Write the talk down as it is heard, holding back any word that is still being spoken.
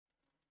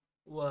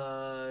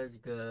What's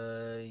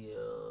good,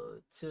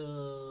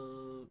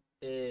 YouTube?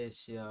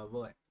 It's your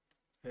boy,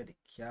 Hoodie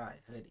Kai,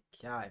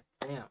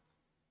 fam.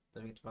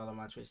 Don't forget to follow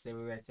my Twitch. Today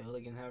we react to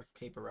Hooligan Hefs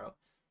paper route.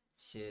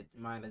 Shit,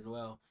 mine as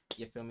well.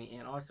 You feel me?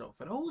 And also,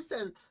 for those who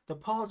said the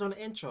pause on the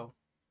intro,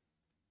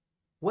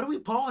 what are we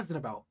pausing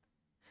about?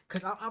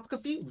 Cause I'm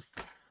confused.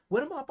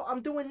 What am I?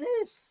 I'm doing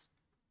this.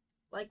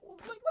 Like what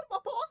am I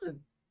pausing?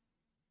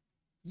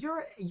 You're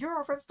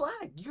a red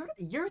flag.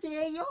 You're the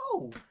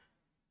AO.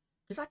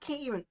 Cause I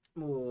can't even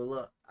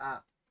look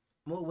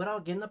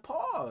without getting the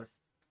pause.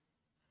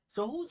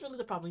 So who's really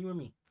the problem? You or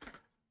me?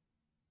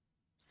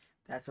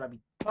 That's what I be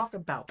talking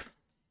about.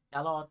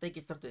 Y'all all think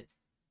it's something.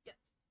 Yeah.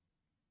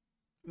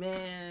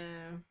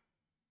 Man.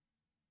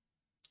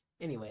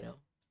 Anyway though.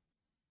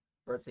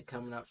 Birthday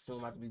coming up soon,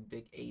 about to be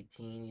big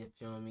 18, you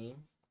feel me?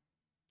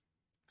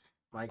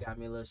 Mike got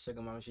me a little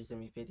sugar mama. She sent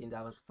me $15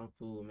 for some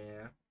food,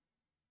 man.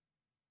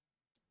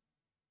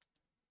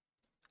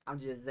 I'm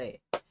just saying.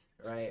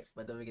 Right,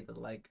 but don't forget to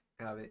like,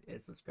 comment,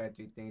 and subscribe.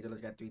 3 things. You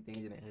just got 3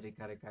 things in it. Hoodie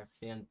got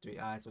fan 3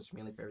 eyes, social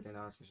media for everything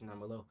else. Description down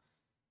below.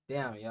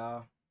 Damn,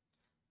 y'all.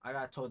 I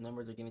got told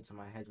numbers are getting to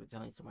my head with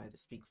telling somebody to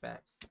speak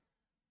facts.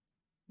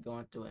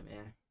 Going through it,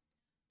 man.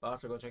 But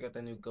also go check out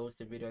that new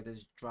ghosted video I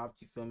just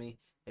dropped. You feel me?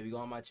 If you go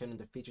on my channel,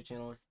 the feature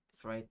channels,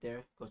 it's right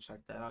there. Go check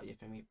that out. You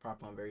feel me?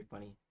 Proper, I'm very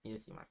funny. You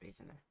see my face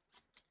in there.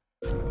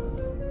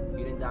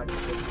 You didn't dodge it.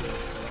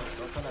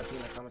 Don't tell that thing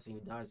in the comments saying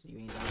you dodged it. You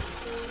ain't dodged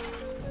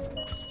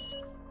it.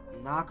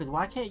 Nah, cause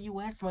why can't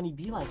US money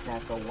be like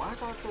that though? Why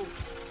is also?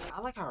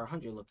 I like how our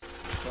 100 looks,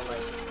 but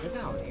like, look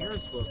at how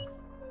Airs look.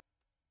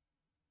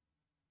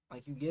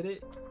 Like, you get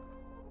it?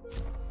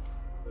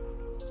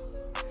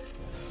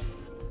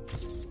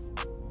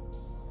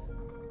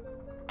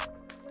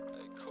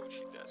 Hey,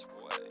 Coachy, that's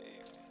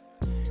wave.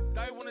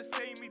 They wanna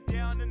see me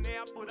down and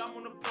out, but I'm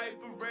on the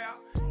paper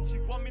route. She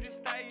want me to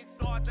stay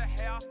inside the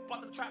house,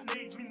 but the trap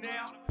needs me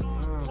now.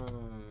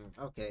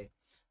 Okay.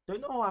 So you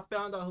know how I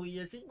found out who he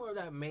is? He's more of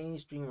that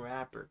mainstream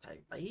rapper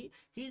type. Like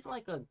he's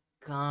like a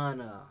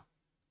Ghana,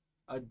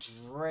 a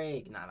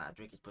Drake. Nah,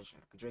 Drake is pushing.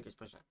 Drake is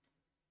pushing.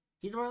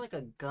 He's more like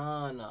a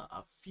Ghana,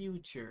 a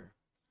Future,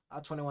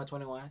 a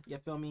 2121. You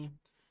feel me?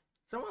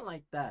 Someone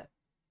like that.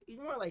 He's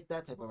more like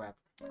that type of rapper.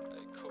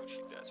 Hey,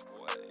 Coachy, that's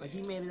wave. Like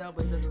he made it out,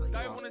 but he doesn't like.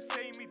 They wanna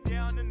see me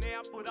down and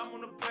out, but I'm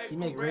on the paper. He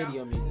make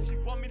radio music.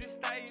 She want me to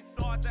stay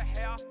inside the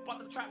house, but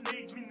the trap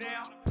needs me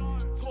now.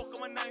 Talk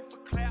on my name for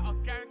clout, I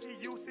guarantee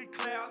you'll see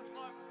clouds.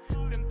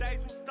 Them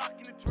days we're stuck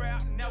in the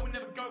drought, now we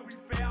never go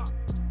without.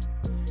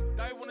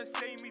 They wanna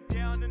see me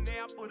down and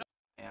out, but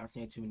hey, I'm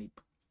seeing too many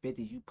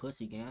 50s. You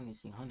pussy gang. I need to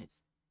see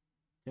hundreds.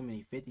 Too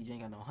many 50s. You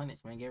ain't got no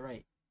hundreds, man. Get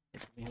right.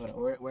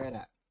 Where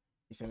that?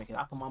 You feel me? Cause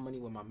I put my money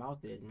where my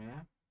mouth is,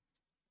 man.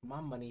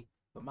 My money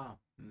where my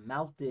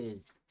mouth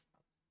is.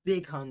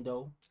 Big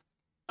hundo.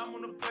 I'm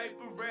on the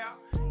paper route.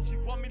 She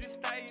want me to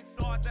stay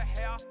inside the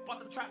house,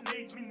 but the trap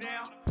needs me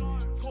now.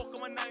 Talk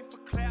on my name for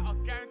clout, I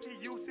guarantee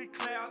you'll see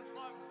clouds.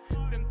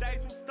 Them days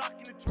we're stuck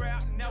in the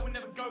drought, now we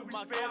never go without.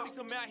 My girl thinks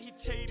I'm out here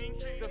cheating,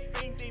 the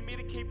fiends need me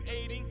to keep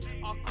eating.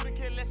 I couldn't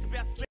care less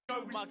about sleep.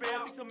 My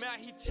girl thinks I'm out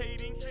here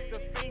cheating, the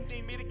fiends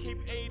need me to keep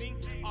eating.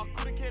 I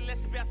couldn't care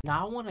less about.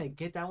 Now I wanna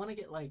get that. I wanna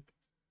get like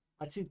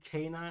a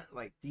 2K9,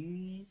 like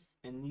these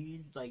and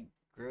these, like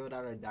grilled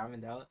out or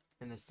diamond out,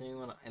 and the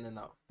single one, and then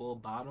the full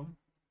bottom.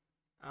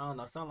 I don't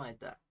know, something like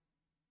that.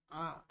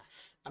 I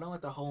don't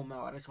want the whole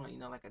mouth. I just want, you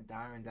know, like a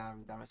diamond.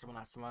 So when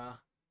I smile,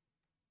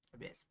 a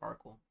bit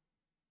sparkle.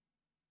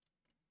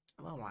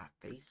 I love my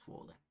face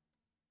swollen.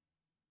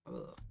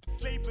 Ugh.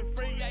 Sleeping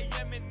 3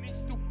 AM and it's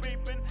still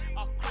beeping.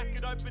 I crack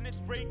it open,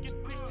 it's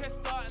reeking. Quick test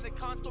start and they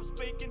can't stop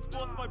speaking.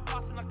 Sports mode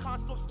bus and I can't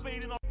stop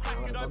speeding. I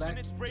crack it open,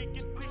 it's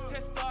reeking. Quick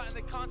test start and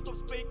they can't stop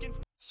speaking.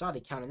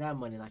 Shawty counting that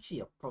money like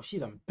she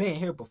done been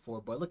here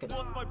before, boy. Look at her.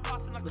 Sports mode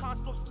bus and I can't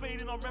stop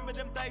speeding. I remember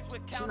them days where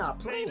She not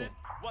playing.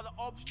 While the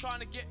ops trying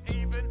to get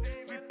even.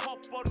 We pop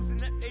bottles in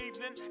the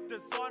evening.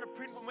 Designer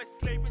print when we're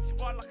sleeping. She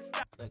ride like a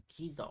star. Like,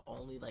 he's the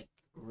only like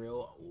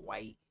real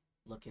white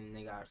looking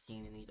nigga I've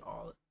seen in these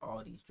all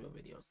these drill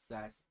videos.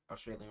 That's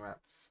Australian rap.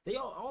 They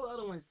all the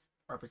other ones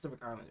are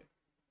Pacific Islander.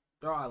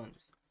 They're all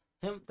islanders.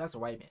 Him, that's a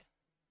white man.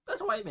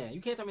 That's a white man.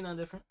 You can't tell me nothing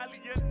different.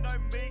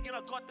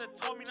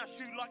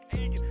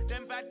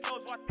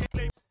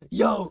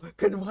 Yo,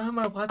 cause why am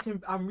I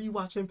watching? I'm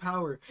rewatching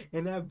Power,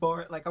 and that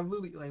bar, like I'm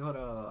really like, hold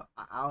on,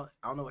 I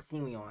don't know what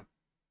scene we on,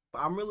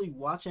 but I'm really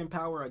watching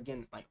Power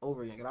again, like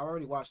over again. Cause I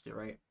already watched it,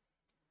 right?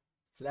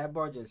 So that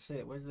bar just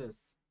hit. What's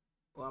this?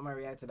 Well, I might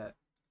react to that.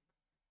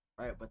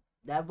 Right, but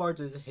that bar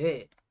just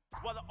hit.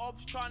 While the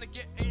ops trying to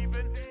get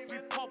even, we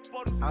pop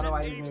bottles I don't know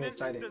why in the he's evening.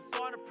 excited.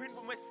 Designer print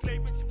when we're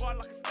sleeping. She ride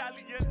like a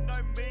stallion. No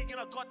Megan,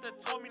 I got the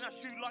Tommy, now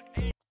shoot like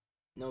E.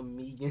 No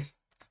Megan.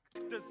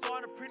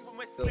 Designer print when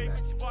we're sleeping.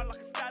 She ride like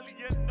a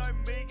stallion. No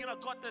Megan, I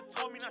got the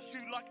Tommy, now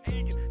shoot like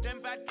Egan.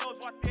 Them bad girls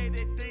right there,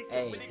 they're decent.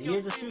 Hey, when he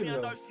is a shooter I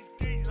know though. she's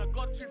geezing. I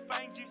got 2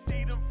 fangs, you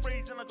see them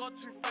freezing. I got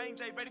 2 fangs,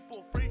 they ready for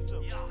a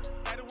threesome.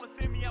 They don't wanna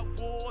see me at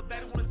war, they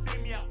don't wanna see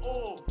me at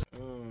all.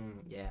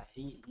 Yeah,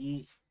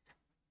 he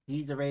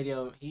He's a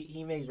radio.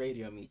 He makes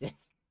radio music.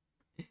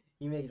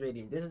 He makes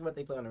radio. This is what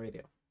they play on the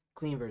radio.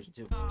 Clean version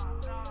too.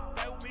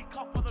 They will be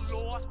cuffed by the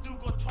law. I still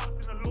got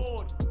trust in the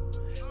Lord.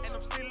 And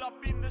I'm still up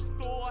in the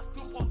store. I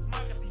still pop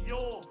smoke at the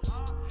yard.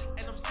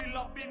 And I'm still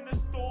up in the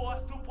store. I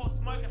still pop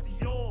smoke at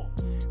the yard.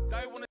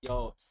 They wanna.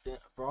 Yo,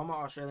 for all my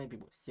Australian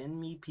people, send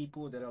me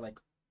people that are like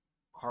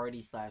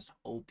Cardi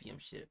 / opium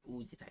shit,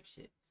 Uzi type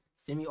shit.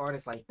 Send me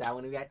artists like that. I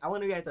want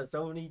to react to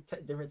so many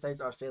different types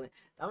of Australian.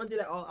 I'm gonna do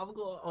that. I'm gonna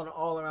go on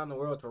all around the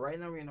world. But right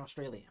now we're in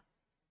Australia.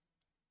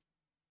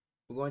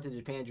 We're going to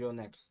Japan drill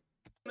next.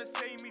 Or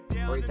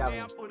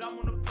Italian.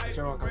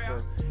 Whichever one comes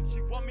first.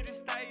 She want me to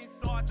stay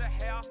inside the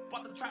house,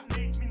 but the trap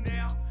needs me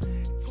now.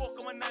 Talk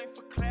on my name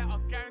for clout. I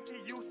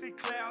guarantee you'll see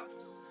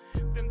clouds.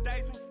 Them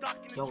days will stuck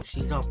in. Yo,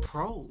 she's a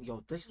pro.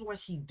 Yo, this is what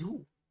she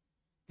do.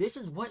 This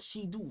is what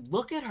she do.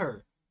 Look at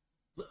her.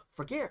 Look,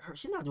 forget her.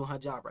 She's not doing her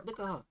job right. Look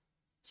at her.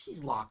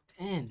 She's locked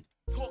in.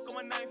 Talk on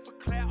my name for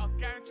clout. I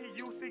guarantee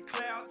you'll see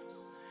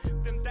clouds.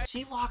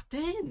 She locked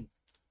in.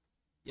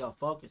 Yo,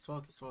 focus.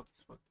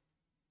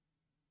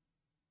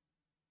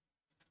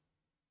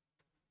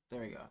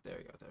 There we go.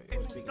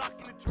 Stuck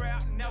in the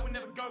drought, now we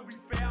never go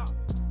without.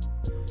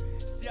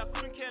 See, I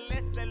couldn't care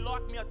less if they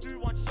like me. I do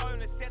one show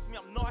and it sets me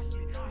up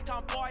nicely. You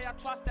can't buy our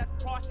trust,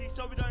 that's pricey,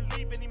 so we don't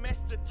leave any mess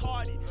to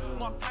tidy.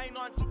 My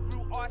canines look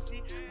real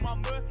icy. My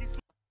Murkies look.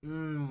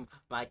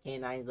 My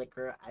canines look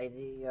real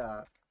icy.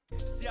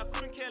 See, I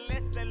couldn't care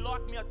less if they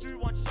like me. I do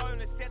one show and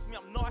it sets me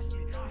up nicely.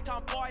 You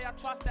can't buy our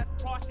trust,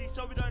 that's pricey,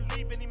 so we don't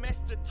leave any mess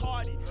to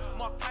tidy.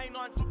 My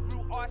canines look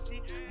real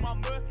icy. My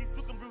Murkies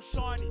looking real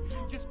shiny.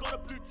 Just got a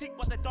blue tick,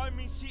 but they don't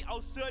mean shit. I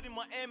was certain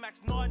my Air Max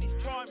 90s.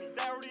 Try me,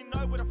 they already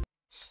know where the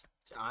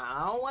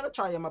I don't want to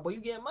try you, my boy.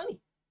 You getting money.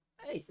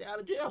 Hey, stay out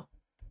of jail.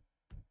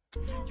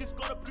 Just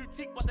got a blue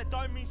tick, but they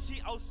don't mean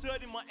shit. I was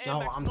certain my Air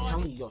Max 90s. I'm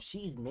telling you, yo,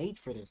 she's made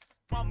for this.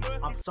 I'm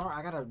sorry,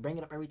 I gotta bring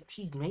it up every time.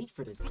 She's made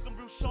for this. Looking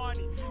real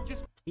shiny.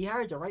 Just he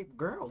hired the right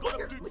girl. Look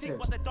at her.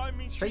 But they don't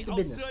mean straight to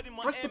business.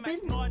 Straight to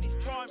business.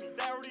 Try me.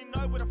 They already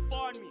know where to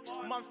find me.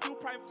 Mum still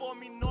praying for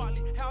me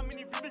nightly. How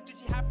many rivers did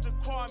she have to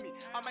cry me?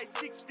 I made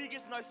 6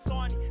 figures, no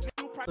signing.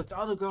 Look, the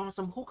other girl on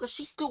some hookah.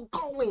 She's still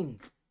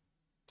going.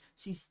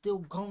 She's still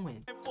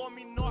going. For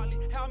me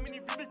nightly. How many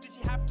rivers did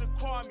she have to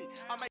cry me?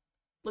 I made.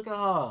 Look at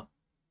her.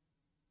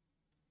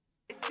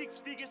 6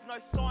 figures, no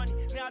signing.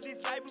 Now these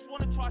labels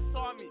wanna try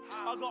sign me.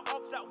 I got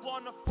ops that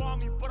wanna fry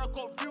me, but I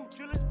got real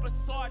drillers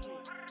beside me.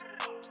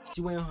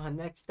 She went on her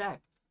next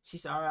stack. She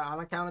said, alright, I'm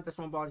not counting this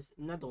one, but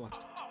another one.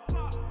 They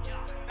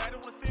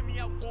don't wanna see me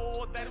at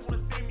war, they don't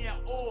wanna see me at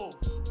all.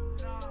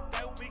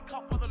 They will be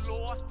cuffed by the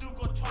law, I still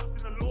got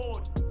trust in the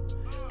Lord.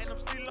 And I'm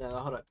still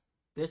hold up.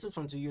 This is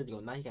from 2 years ago.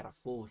 Now he got a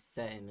full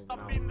set in his mouth.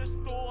 Up in the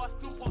store, I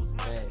still pop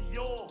smoke at the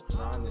yard.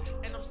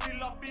 And I'm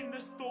still up in the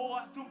store,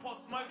 I still pop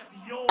smoke at the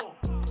yard.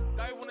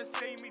 They wanna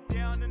see me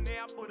down and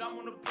out, but I'm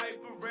on the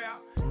paper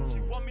route. She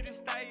want me to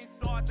stay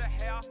inside the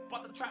house,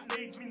 but the trap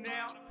needs me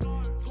now.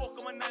 Talk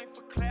on my name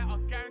for clout, I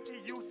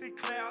guarantee you'll see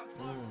clouds.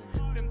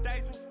 Them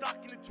days were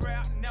stuck in the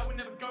drought, now we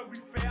never go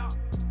without.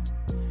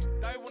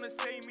 They wanna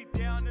see me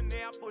down and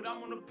out, but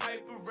I'm on the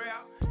paper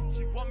route.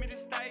 She want me to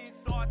stay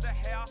inside the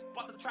house,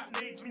 but the trap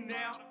needs me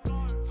now.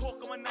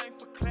 Talk on my name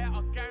for clout,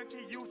 I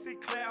guarantee you'll see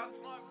clouds.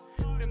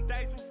 Them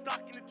days were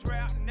stuck in the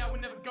drought, now we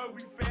never go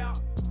without.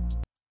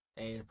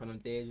 Hey, from them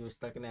days we were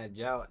stuck in that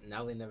drought,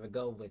 now we never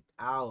go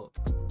without.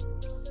 Tell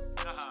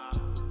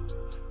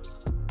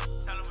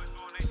them we're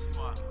going 8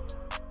 spot.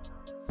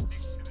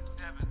 6 to the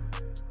 7.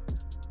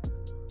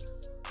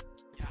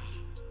 Yeah.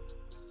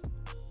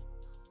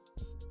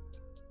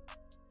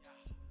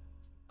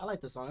 I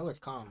like the song. It was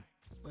calm.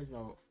 It was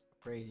no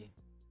crazy.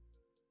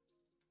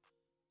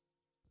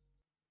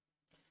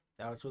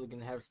 That was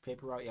Hooligan Hefs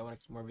paper route. Y'all want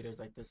to see more videos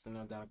like this? Let me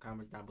know down in the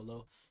comments down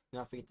below. Do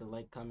not forget to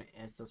like, comment,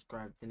 and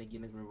subscribe. Then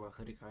again, this is my boy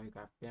Hooligan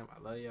Hefs. I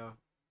love y'all.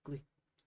 Glee.